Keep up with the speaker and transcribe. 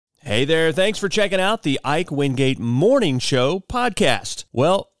Hey there, thanks for checking out the Ike Wingate Morning Show podcast.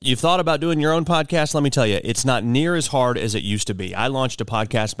 Well, you've thought about doing your own podcast? Let me tell you, it's not near as hard as it used to be. I launched a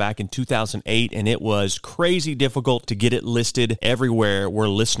podcast back in 2008, and it was crazy difficult to get it listed everywhere where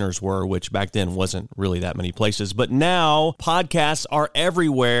listeners were, which back then wasn't really that many places. But now, podcasts are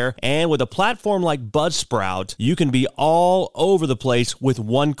everywhere, and with a platform like Buzzsprout, you can be all over the place with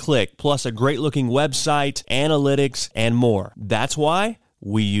one click, plus a great-looking website, analytics, and more. That's why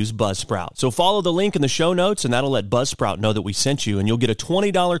we use Buzzsprout. So follow the link in the show notes, and that'll let Buzzsprout know that we sent you, and you'll get a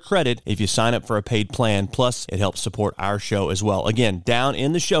 $20 credit if you sign up for a paid plan. Plus, it helps support our show as well. Again, down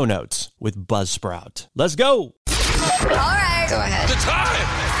in the show notes with Buzzsprout. Let's go. All right. Go ahead. The time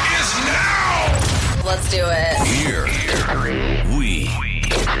is now. Let's do it. Here we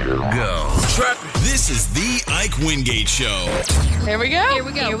go. This is the Ike Wingate Show. Here we go. Here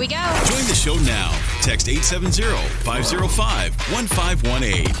we go. Here we go. Join the show now. Text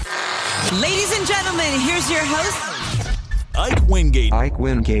 870-505-1518. Ladies and gentlemen, here's your host, Ike Wingate. Ike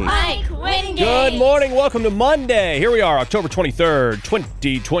Wingate. Ike Wingate. Good morning. Welcome to Monday. Here we are, October 23rd,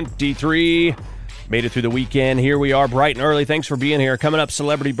 2023. Made it through the weekend. Here we are, bright and early. Thanks for being here. Coming up,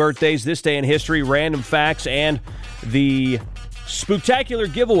 celebrity birthdays, this day in history, random facts, and the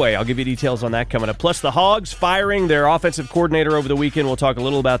Spooktacular giveaway. I'll give you details on that coming up. Plus, the Hogs firing their offensive coordinator over the weekend. We'll talk a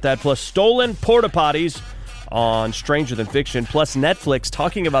little about that. Plus, stolen porta potties on Stranger Than Fiction. Plus, Netflix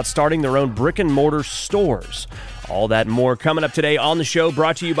talking about starting their own brick-and-mortar stores. All that and more coming up today on the show,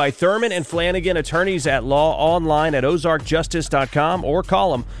 brought to you by Thurman and Flanagan, attorneys at law, online at ozarkjustice.com, or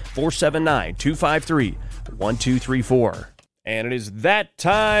call them 479-253-1234. And it is that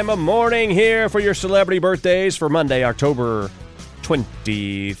time of morning here for your celebrity birthdays for Monday, October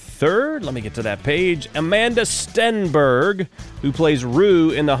 23rd. Let me get to that page. Amanda Stenberg, who plays Rue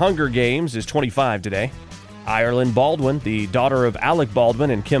in The Hunger Games, is 25 today. Ireland Baldwin, the daughter of Alec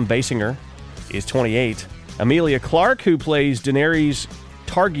Baldwin and Kim Basinger, is 28. Emilia Clarke, who plays Daenerys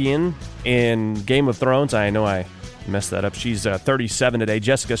Targaryen in Game of Thrones. I know I messed that up. She's 37 today.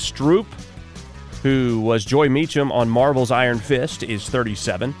 Jessica Stroup, who was Joy Meacham on Marvel's Iron Fist, is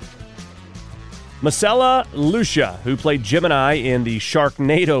 37. Marcella Lucia, who played Gemini in the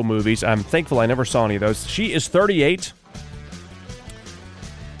Sharknado movies. I'm thankful I never saw any of those. She is 38.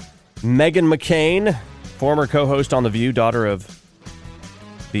 Meghan McCain, former co-host on The View, daughter of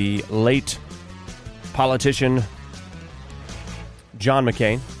the late politician John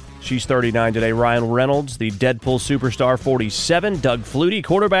McCain. She's 39 today. Ryan Reynolds, the Deadpool superstar, 47. Doug Flutie,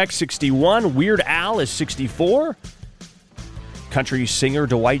 quarterback, 61. Weird Al is 64. Country singer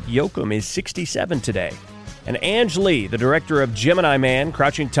Dwight Yoakam is 67 today. And Ange Lee, the director of Gemini Man,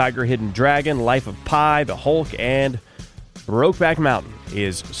 Crouching Tiger, Hidden Dragon, Life of Pi, The Hulk, and Brokeback Mountain,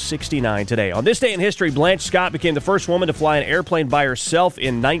 is 69 today. On this day in history, Blanche Scott became the first woman to fly an airplane by herself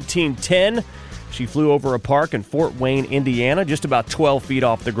in 1910. She flew over a park in Fort Wayne, Indiana, just about 12 feet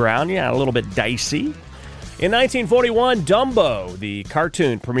off the ground. Yeah, a little bit dicey. In 1941, Dumbo, the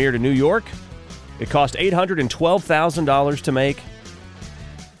cartoon, premiered in New York. It cost $812,000 to make.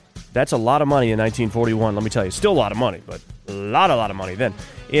 That's a lot of money in 1941, let me tell you. Still a lot of money, but a lot of money then.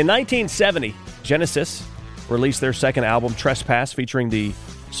 In 1970, Genesis released their second album, Trespass, featuring the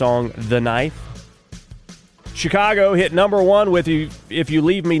song The Knife. Chicago hit number one with If You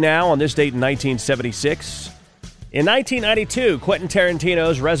Leave Me Now on this date in 1976. In 1992, Quentin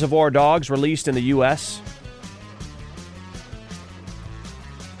Tarantino's Reservoir Dogs released in the U.S.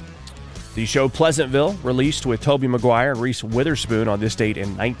 The show Pleasantville released with Tobey Maguire and Reese Witherspoon on this date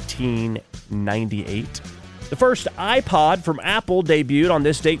in 1998. The first iPod from Apple debuted on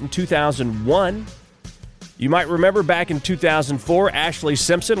this date in 2001. You might remember back in 2004, Ashley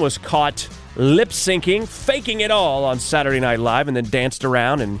Simpson was caught lip-syncing, faking it all on Saturday Night Live, and then danced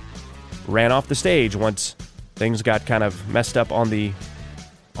around and ran off the stage once things got kind of messed up on the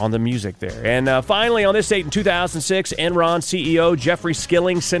music there. And finally, on this date in 2006, Enron CEO Jeffrey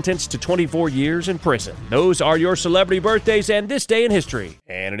Skilling sentenced to 24 years in prison. Those are your celebrity birthdays and this day in history.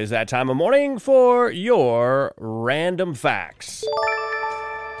 And it is that time of morning for your random facts.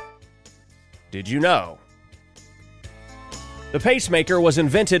 Did you know the pacemaker was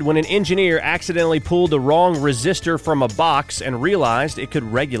invented when an engineer accidentally pulled the wrong resistor from a box and realized it could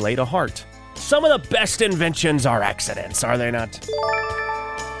regulate a heart? Some of the best inventions are accidents, are they not?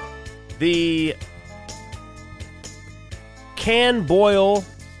 The can boil,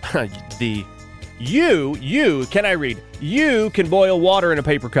 you can boil water in a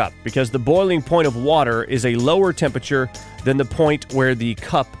paper cup because the boiling point of water is a lower temperature than the point where the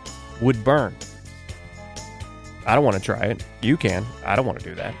cup would burn. I don't want to try it. You can. I don't want to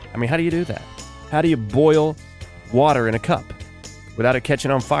do that. I mean, how do you do that? How do you boil water in a cup? without it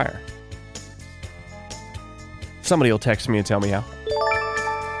catching on fire. Somebody will text me and tell me how.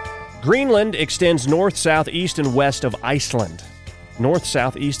 Greenland extends north, south, east, and west of Iceland. North,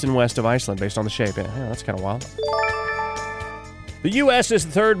 south, east, and west of Iceland based on the shape. Yeah, that's kind of wild. The U.S. is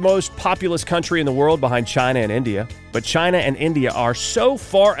the third most populous country in the world behind China and India. But China and India are so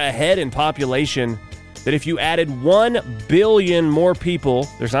far ahead in population that if you added 1 billion more people,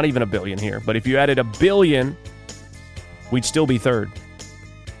 there's not even a billion here, but if you added 1 billion, we'd still be third.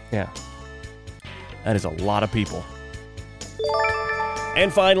 Yeah. That is a lot of people.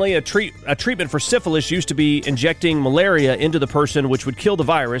 And finally, a treatment for syphilis used to be injecting malaria into the person, which would kill the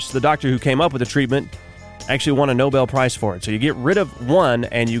virus. The doctor who came up with the treatment actually won a Nobel Prize for it. So you get rid of one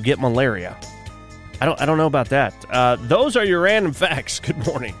and you get malaria. I don't know about that. Those are your random facts. Good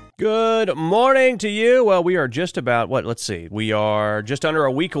morning. Good morning to you. Well, we are just about, let's see. We are just under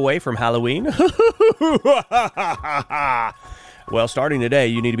a week away from Halloween. Well, starting today,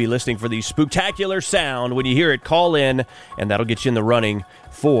 you need to be listening for the spooktacular sound. When you hear it, call in, and that'll get you in the running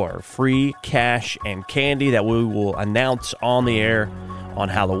for free cash and candy that we will announce on the air on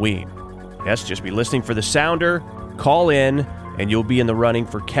Halloween. Yes, just be listening for the sounder, call in, and you'll be in the running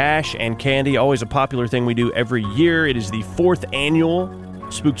for cash and candy. Always a popular thing we do every year. It is the 4th annual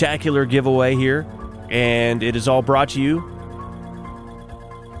spooktacular giveaway here, and it is all brought to you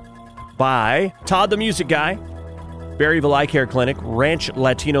by Todd the Music Guy, Berryville Eye Care Clinic, Ranch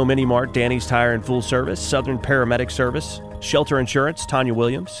Latino Mini Mart, Danny's Tire and Full Service, Southern Paramedic Service, Shelter Insurance, Tanya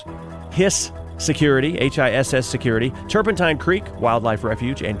Williams, HISS Security, HISS Security, Turpentine Creek Wildlife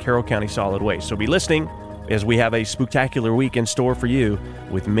Refuge, and Carroll County Solid Waste. So be listening as we have a spooktacular week in store for you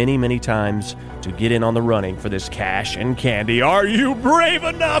with many, many times to get in on the running for this cash and candy. Are you brave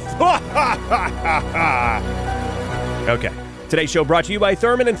enough? Okay. Today's show brought to you by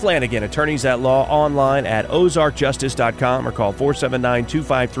Thurman and Flanagan, attorneys at law, online at ozarkjustice.com or call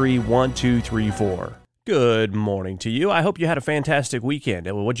 479-253-1234. Good morning to you. I hope you had a fantastic weekend.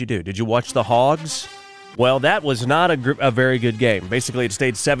 What'd you do? Did you watch the Hogs? Well, that was not a very good game. Basically, it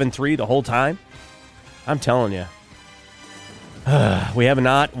stayed 7-3 the whole time. I'm telling you. We have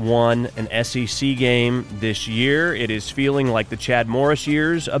not won an SEC game this year. It is feeling like the Chad Morris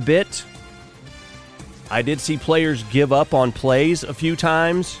years a bit. I did see players give up on plays a few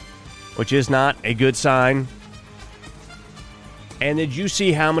times, which is not a good sign. And did you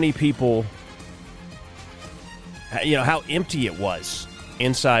see how many people, how empty it was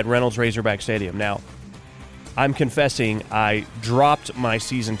inside Reynolds Razorback Stadium? Now, I'm confessing I dropped my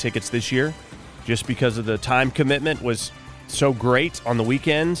season tickets this year just because of the time commitment was so great on the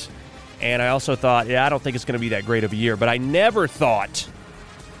weekends. And I also thought, I don't think it's going to be that great of a year. But I never thought...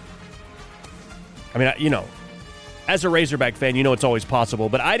 as a Razorback fan, it's always possible,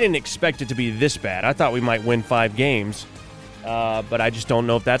 but I didn't expect it to be this bad. I thought we might win 5 games, but I just don't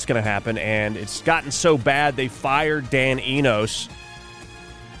know if that's going to happen, and it's gotten so bad they fired Dan Enos,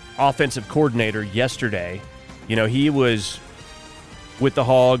 offensive coordinator, yesterday. He was with the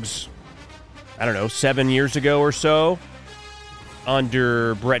Hogs, 7 years ago or so,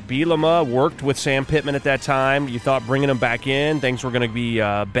 under Brett Bielema, worked with Sam Pittman at that time. You thought bringing him back in, things were going to be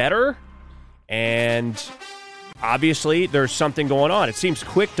better. And obviously, there's something going on. It seems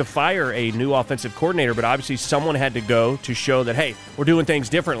quick to fire a new offensive coordinator, but obviously someone had to go to show that, hey, we're doing things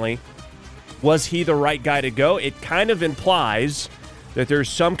differently. Was he the right guy to go? It kind of implies that there's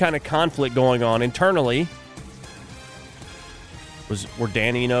some kind of conflict going on internally. Were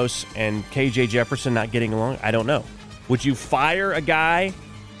Dan Enos and KJ Jefferson not getting along? I don't know. Would you fire a guy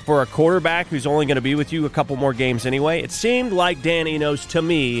for a quarterback who's only going to be with you a couple more games anyway? It seemed like Dan Enos, to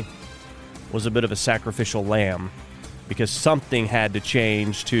me, was a bit of a sacrificial lamb because something had to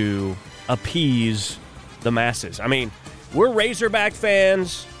change to appease the masses. We're Razorback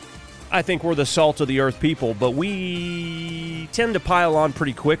fans. I think we're the salt of the earth people, but we tend to pile on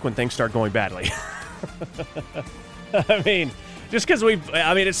pretty quick when things start going badly. Just because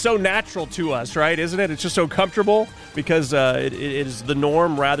it's so natural to us, right? Isn't it? It's just so comfortable because it is the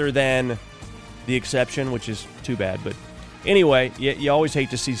norm rather than the exception, which is too bad, but anyway, you always hate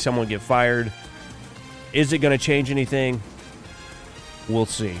to see someone get fired. Is it going to change anything? We'll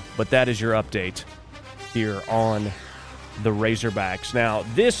see. But that is your update here on the Razorbacks. Now,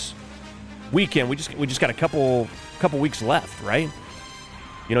 this weekend, we just got a couple weeks left, right?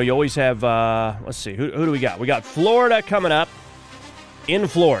 You always have, let's see, who do we got? We got Florida coming up in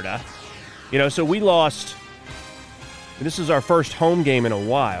Florida. So we lost, this is our first home game in a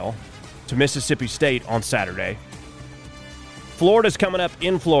while, to Mississippi State on Saturday. Florida's coming up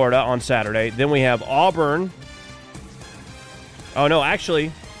in Florida on Saturday. Then we have Auburn. Oh, no,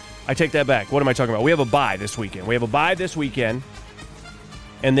 actually, I take that back. What am I talking about? We have a bye this weekend.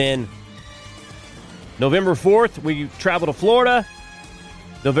 And then November 4th, we travel to Florida.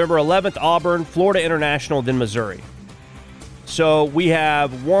 November 11th, Auburn, Florida International, then Missouri. So we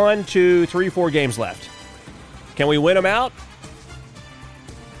have 4 games left. Can we win them out?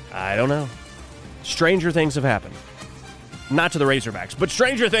 I don't know. Stranger things have happened. Not to the Razorbacks, but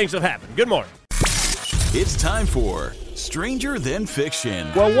stranger things have happened. Good morning. It's time for Stranger Than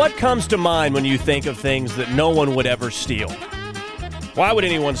Fiction. Well, what comes to mind when you think of things that no one would ever steal? Why would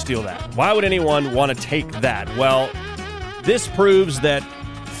anyone steal that? Why would anyone want to take that? Well, this proves that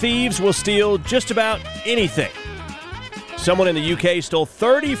thieves will steal just about anything. Someone in the UK stole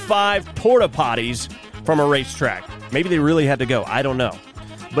 35 porta potties from a racetrack. Maybe they really had to go. I don't know.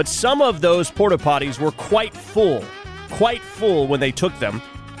 But some of those porta potties were quite full when they took them.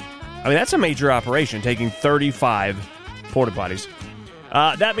 I mean, that's a major operation, taking 35 porta potties.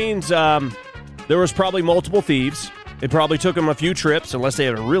 That means there was probably multiple thieves. It probably took them a few trips, unless they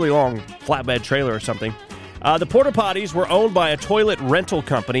had a really long flatbed trailer or something. The porta potties were owned by a toilet rental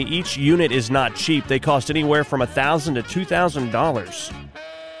company. Each unit is not cheap. They cost anywhere from $1,000 to $2,000.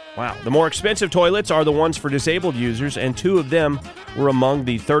 Wow. The more expensive toilets are the ones for disabled users, and 2 of them were among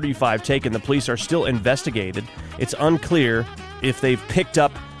the 35 taken. The police are still investigated. It's unclear if they've picked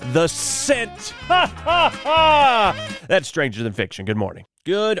up the scent. Ha, ha, ha! That's Stranger Than Fiction. Good morning.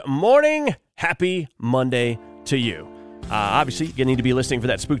 Good morning. Happy Monday to you. Obviously, you need to be listening for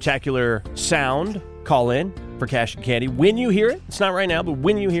that spooktacular sound. Call in for Cash and Candy when you hear it. It's not right now, but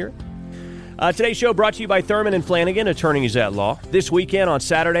when you hear it. Today's show brought to you by Thurman and Flanagan, attorneys at law. This weekend on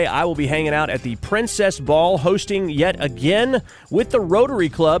Saturday, I will be hanging out at the Princess Ball, hosting yet again with the Rotary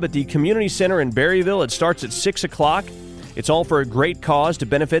Club at the Community Center in Berryville. It starts at 6 o'clock. It's all for a great cause to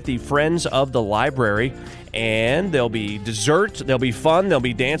benefit the Friends of the Library. And there'll be dessert, there'll be fun, there'll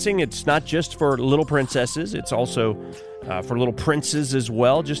be dancing. It's not just for little princesses, it's also for little princes as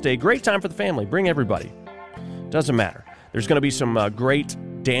well. Just a great time for the family. Bring everybody. Doesn't matter. There's going to be some great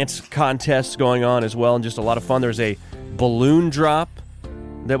dance contests going on as well, and just a lot of fun. There's a balloon drop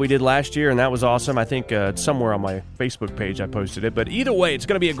that we did last year, and that was awesome. I think it's somewhere on my Facebook page I posted it. But either way, it's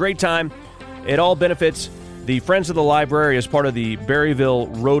going to be a great time. It all benefits the Friends of the Library as part of the Berryville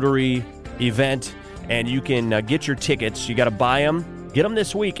Rotary event, and you can get your tickets. You got to buy them. Get them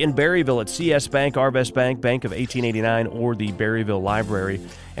this week in Berryville at CS Bank, Arvest Bank, Bank of 1889, or the Berryville Library.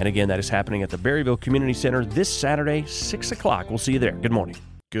 And again, that is happening at the Berryville Community Center this Saturday, 6 o'clock. We'll see you there. Good morning.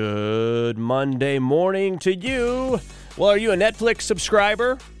 Good Monday morning to you. Well, are you a Netflix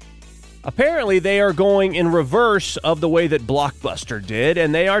subscriber? Apparently, they are going in reverse of the way that Blockbuster did,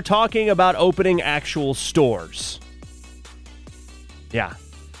 and they are talking about opening actual stores. Yeah.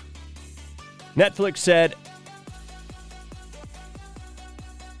 Netflix said,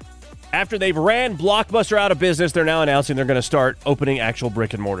 after they've ran Blockbuster out of business, they're now announcing they're going to start opening actual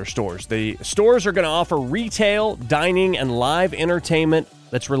brick-and-mortar stores. The stores are going to offer retail, dining, and live entertainment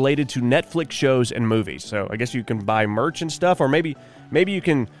that's related to Netflix shows and movies. So I guess you can buy merch and stuff, or maybe you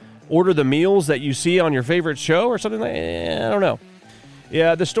can order the meals that you see on your favorite show or something like that. I don't know.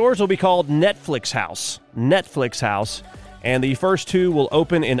 Yeah, the stores will be called Netflix House. Netflix House. And the first 2 will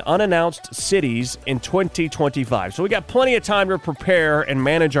open in unannounced cities in 2025. So we got plenty of time to prepare and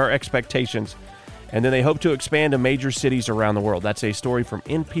manage our expectations. And then they hope to expand to major cities around the world. That's a story from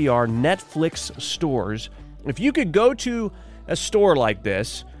NPR. Netflix stores. If you could go to a store like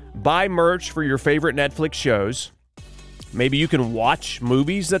this, buy merch for your favorite Netflix shows, maybe you can watch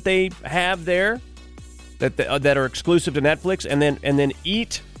movies that they have there that are exclusive to Netflix, and then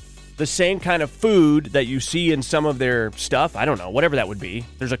eat the same kind of food that you see in some of their stuff. I don't know, whatever that would be.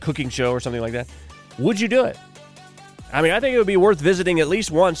 There's a cooking show or something like that. Would you do it? I mean, I think it would be worth visiting at least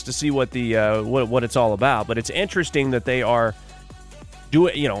once to see what it's all about. But it's interesting that they are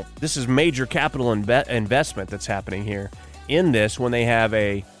doing, this is major capital investment that's happening here in this when they have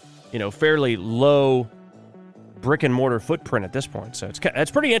a, fairly low brick and mortar footprint at this point. So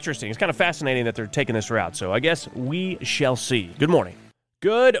it's pretty interesting. It's kind of fascinating that they're taking this route. So I guess we shall see. Good morning.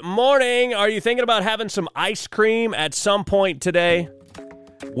 Good morning. Are you thinking about having some ice cream at some point today?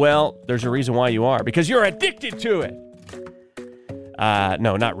 Well, there's a reason why you are, because you're addicted to it.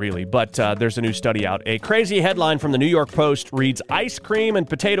 No, not really, but there's a new study out. A crazy headline from the New York Post reads, ice cream and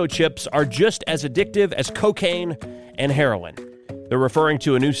potato chips are just as addictive as cocaine and heroin. They're referring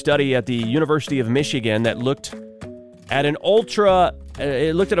to a new study at the University of Michigan that looked at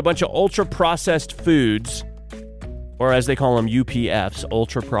a bunch of ultra-processed foods, or as they call them, UPFs,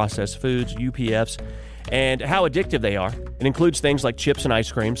 ultra-processed foods, UPFs, and how addictive they are. It includes things like chips and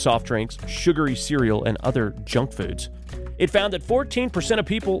ice cream, soft drinks, sugary cereal, and other junk foods. It found that 14% of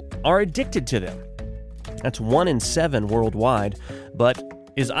people are addicted to them. That's 1 in 7 worldwide, but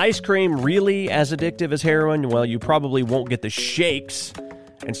Is ice cream really as addictive as heroin? Well, you probably won't get the shakes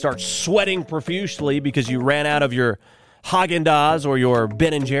and start sweating profusely because you ran out of your Haagen-Dazs or your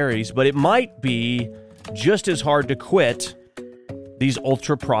Ben & Jerry's, but it might be just as hard to quit these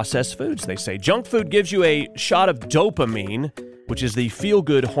ultra-processed foods, they say. Junk food gives you a shot of dopamine, which is the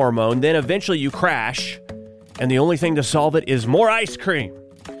feel-good hormone. Then eventually you crash, and the only thing to solve it is more ice cream.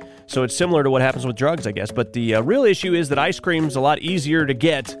 So it's similar to what happens with drugs, I guess. But the real issue is that ice cream's a lot easier to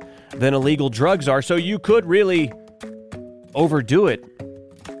get than illegal drugs are, so you could really overdo it,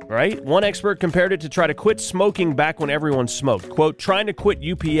 right? One expert compared it to try to quit smoking back when everyone smoked. Quote, trying to quit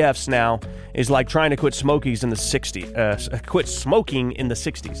UPFs now is like trying to quit Smokies in the 60s. Quit smoking in the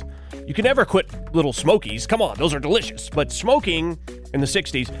 60s. You can never quit little Smokies. Come on, those are delicious. But smoking in the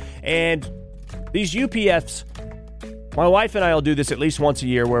 60s. And these UPFs, my wife and I will do this at least once a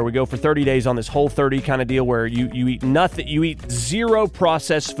year where we go for 30 days on this Whole 30 kind of deal where you eat nothing. You eat zero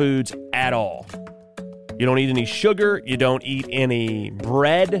processed foods at all. You don't eat any sugar. You don't eat any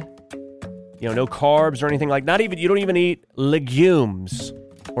bread. No carbs or anything like that. You don't even eat legumes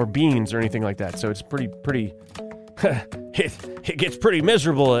or beans or anything like that. So it's pretty it gets pretty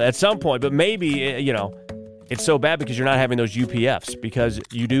miserable at some point, but maybe, it's so bad because you're not having those UPFs because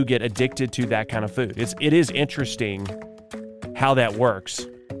you do get addicted to that kind of food. It is interesting how that works.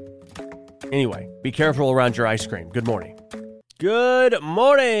 Anyway, be careful around your ice cream. Good morning. Good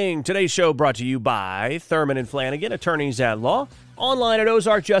morning. Today's show brought to you by Thurman and Flanagan, attorneys at law, online at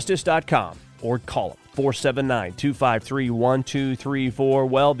ozarkjustice.com or call them 479-253-1234.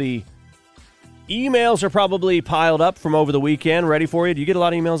 Well, the emails are probably piled up from over the weekend. Ready for you? Do you get a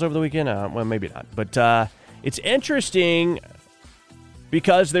lot of emails over the weekend? Well, maybe not. But it's interesting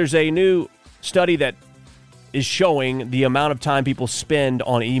because there's a new study that is showing the amount of time people spend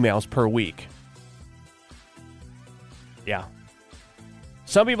on emails per week. Yeah.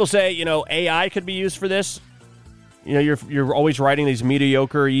 Some people say, AI could be used for this. You're always writing these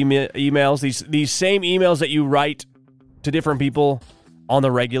mediocre emails, these same emails that you write to different people on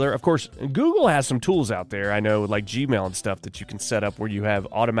the regular. Of course, Google has some tools out there, I know, like Gmail and stuff that you can set up where you have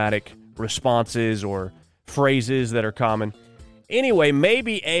automatic responses or phrases that are common. Anyway,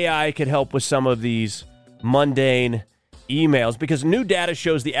 maybe AI could help with some of these mundane emails because new data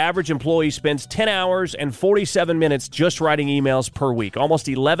shows the average employee spends 10 hours and 47 minutes just writing emails per week. Almost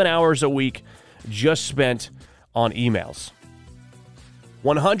 11 hours a week just spent on emails.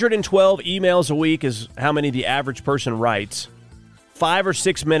 112 emails a week is how many the average person writes. 5 or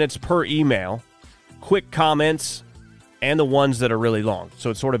 6 minutes per email. Quick comments and the ones that are really long. So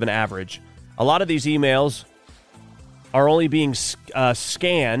it's sort of an average. A lot of these emails are only being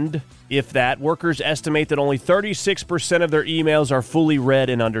scanned, if that. Workers estimate that only 36% of their emails are fully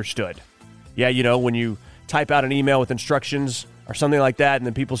read and understood. Yeah, when you type out an email with instructions or something like that, and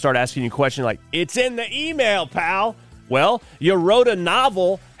then people start asking you questions like, it's in the email, pal. Well, you wrote a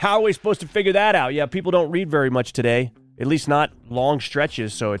novel. How are we supposed to figure that out? Yeah, people don't read very much today, at least not long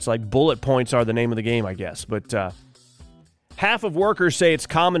stretches, so it's like bullet points are the name of the game, I guess. But half of workers say it's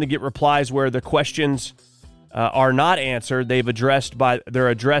common to get replies where the questions are not answered. They're addressed by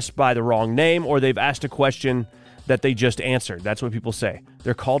the wrong name, or they've asked a question that they just answered. That's what people say.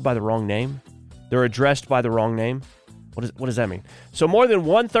 They're called by the wrong name. They're addressed by the wrong name. What does that mean? So more than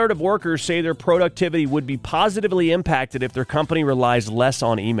 1/3 of workers say their productivity would be positively impacted if their company relies less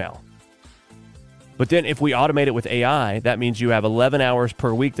on email. But then if we automate it with AI, that means you have 11 hours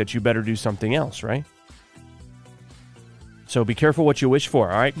per week that you better do something else, right? So be careful what you wish for,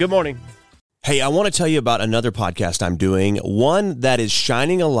 all right? Good morning. Hey, I want to tell you about another podcast I'm doing, one that is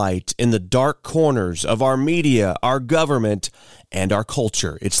shining a light in the dark corners of our media, our government, and our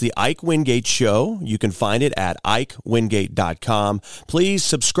culture. It's the Ike Wingate Show. You can find it at IkeWingate.com. Please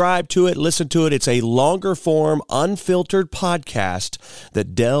subscribe to it, listen to it. It's a longer form, unfiltered podcast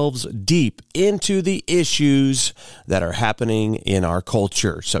that delves deep into the issues that are happening in our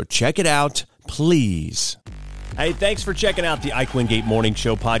culture. So check it out, please. Hey, thanks for checking out the Ike Wingate Morning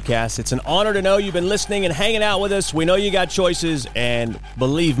Show podcast. It's an honor to know you've been listening and hanging out with us. We know you got choices, and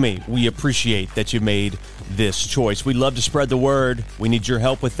believe me, we appreciate that you made this choice. We'd love to spread the word. We need your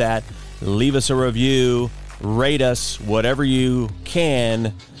help with that. Leave us a review, rate us, whatever you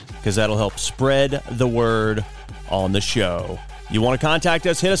can, because that'll help spread the word on the show. You want to contact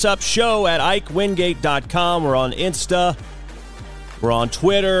us, hit us up, show@IkeWingate.com. We're on Insta. We're on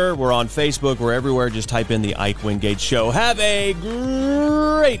Twitter, we're on Facebook, we're everywhere. Just type in the Ike Wingate Show. Have a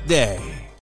great day.